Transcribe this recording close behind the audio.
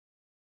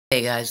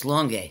Hey guys,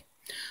 long day.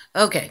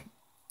 Okay,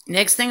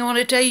 next thing I want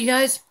to tell you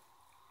guys,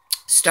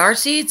 star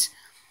seeds,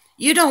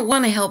 you don't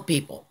want to help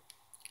people.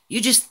 You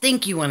just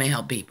think you want to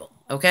help people,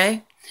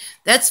 okay?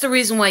 That's the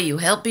reason why you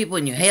help people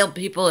and you help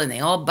people and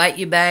they all bite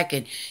you back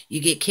and you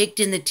get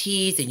kicked in the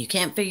teeth and you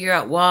can't figure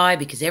out why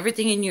because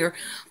everything in your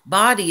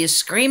body is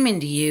screaming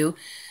to you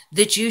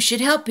that you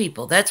should help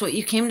people. That's what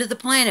you came to the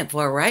planet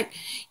for, right?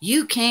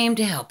 You came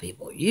to help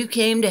people. You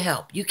came to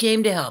help. You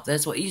came to help.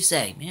 That's what you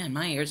say. Man,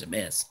 my hair's a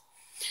mess.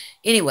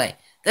 Anyway,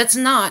 that's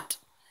not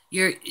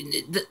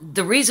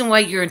the reason why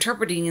you're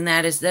interpreting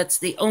that is that's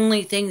the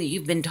only thing that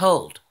you've been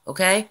told,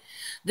 okay?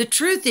 The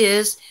truth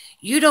is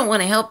you don't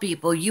want to help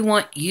people. You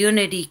want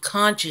unity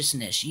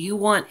consciousness. You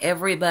want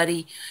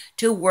everybody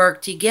to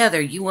work together.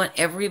 You want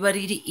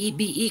everybody to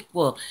be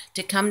equal,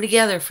 to come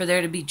together for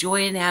there to be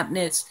joy and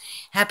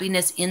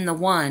happiness in the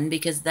one,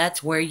 because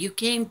that's where you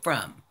came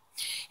from.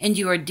 And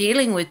you are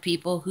dealing with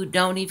people who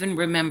don't even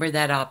remember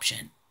that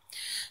option.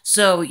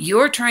 So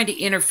you're trying to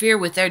interfere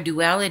with their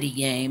duality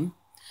game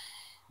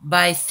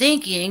by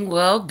thinking,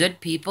 well, good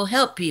people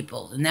help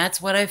people. And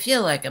that's what I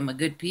feel like. I'm a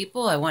good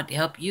people. I want to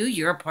help you.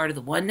 You're a part of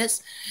the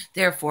oneness.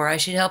 Therefore, I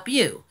should help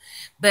you.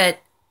 But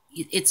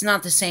it's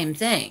not the same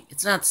thing.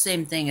 It's not the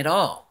same thing at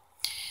all.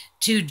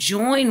 To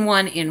join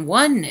one in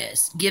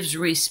oneness gives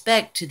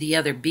respect to the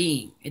other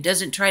being. It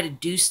doesn't try to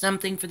do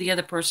something for the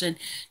other person,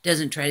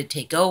 doesn't try to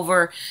take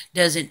over,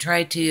 doesn't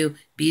try to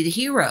be the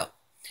hero.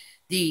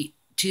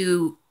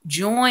 To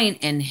join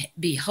and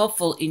be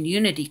helpful in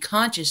unity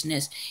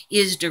consciousness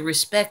is to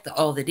respect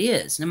all that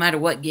is, no matter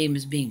what game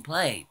is being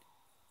played.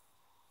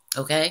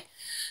 Okay?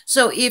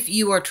 So if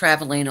you are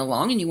traveling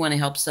along and you want to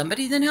help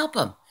somebody, then help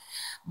them.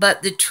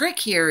 But the trick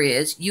here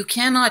is you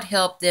cannot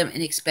help them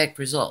and expect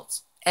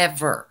results,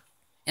 ever.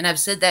 And I've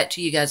said that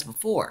to you guys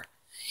before.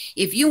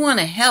 If you want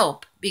to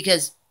help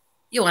because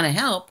you want to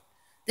help,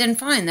 then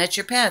fine, that's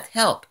your path,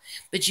 help.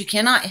 But you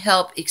cannot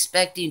help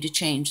expecting to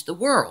change the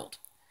world.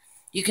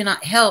 You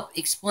cannot help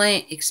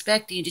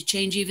expecting to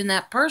change even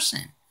that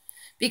person,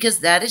 because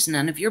that is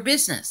none of your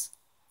business.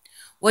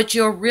 What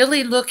you're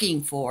really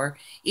looking for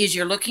is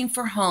you're looking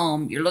for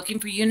home, you're looking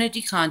for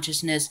unity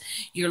consciousness,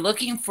 you're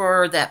looking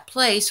for that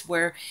place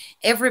where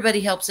everybody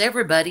helps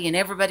everybody and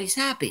everybody's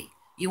happy.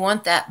 You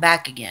want that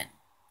back again.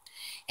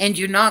 And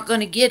you're not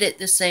going to get it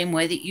the same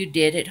way that you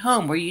did at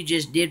home, where you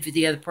just did for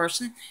the other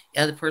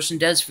person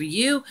does for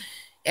you,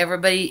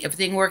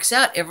 everything works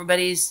out,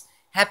 everybody's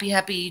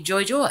happy,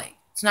 joy.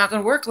 It's not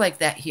going to work like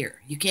that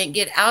here. You can't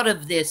get out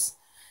of this.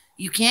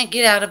 You can't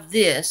get out of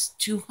this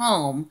to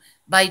home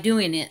by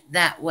doing it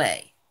that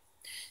way.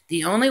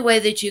 The only way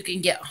that you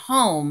can get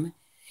home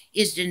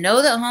is to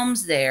know that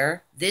home's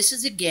there. This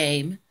is a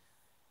game.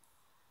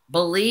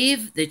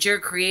 Believe that you're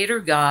a creator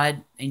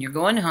God and you're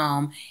going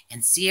home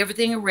and see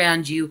everything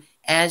around you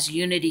as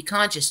unity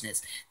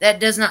consciousness.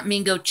 That does not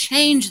mean go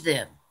change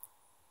them.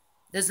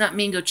 It does not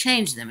mean go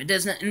change them. It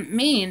doesn't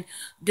mean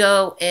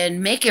go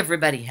and make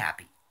everybody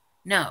happy.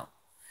 No.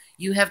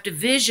 You have to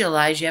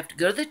visualize, you have to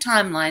go to the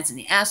timelines and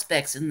the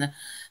aspects and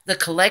the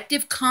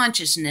collective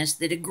consciousness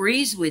that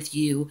agrees with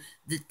you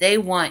that they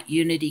want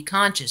unity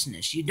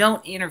consciousness. You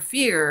don't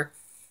interfere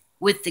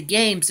with the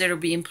games that are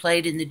being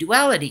played in the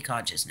duality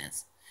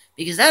consciousness,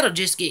 because that'll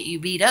just get you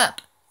beat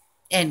up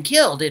and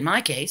killed, in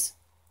my case,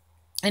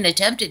 and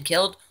attempted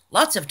killed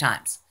lots of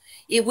times.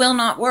 It will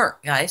not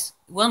work, guys.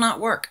 It will not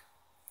work.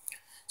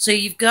 So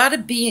you've got to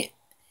be...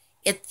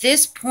 At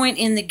this point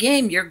in the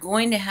game, you're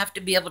going to have to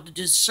be able to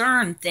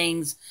discern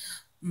things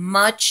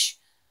much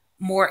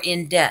more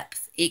in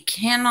depth. It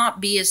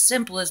cannot be as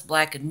simple as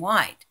black and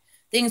white.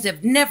 Things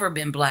have never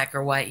been black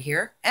or white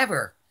here,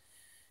 ever.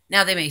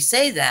 Now, they may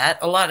say that.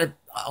 A lot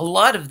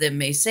of them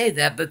may say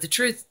that, but the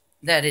truth,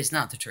 that is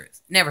not the truth.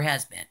 Never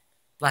has been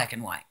black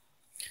and white.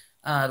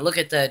 Look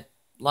at the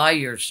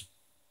lawyers.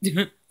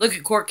 Look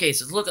at court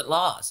cases. Look at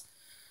laws.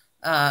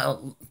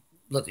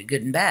 Look at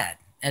good and bad,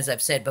 as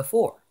I've said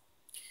before.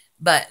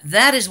 But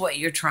that is what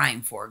you're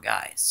trying for,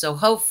 guys. So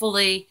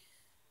hopefully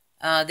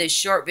this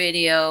short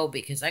video,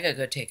 because I got to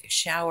go take a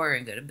shower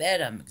and go to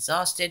bed, I'm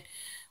exhausted,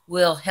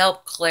 will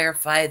help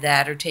clarify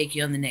that or take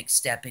you on the next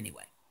step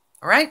anyway.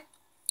 All right?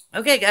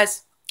 Okay,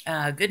 guys.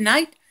 Good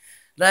night.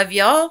 Love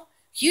y'all.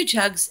 Huge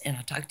hugs, and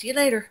I'll talk to you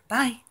later.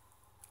 Bye.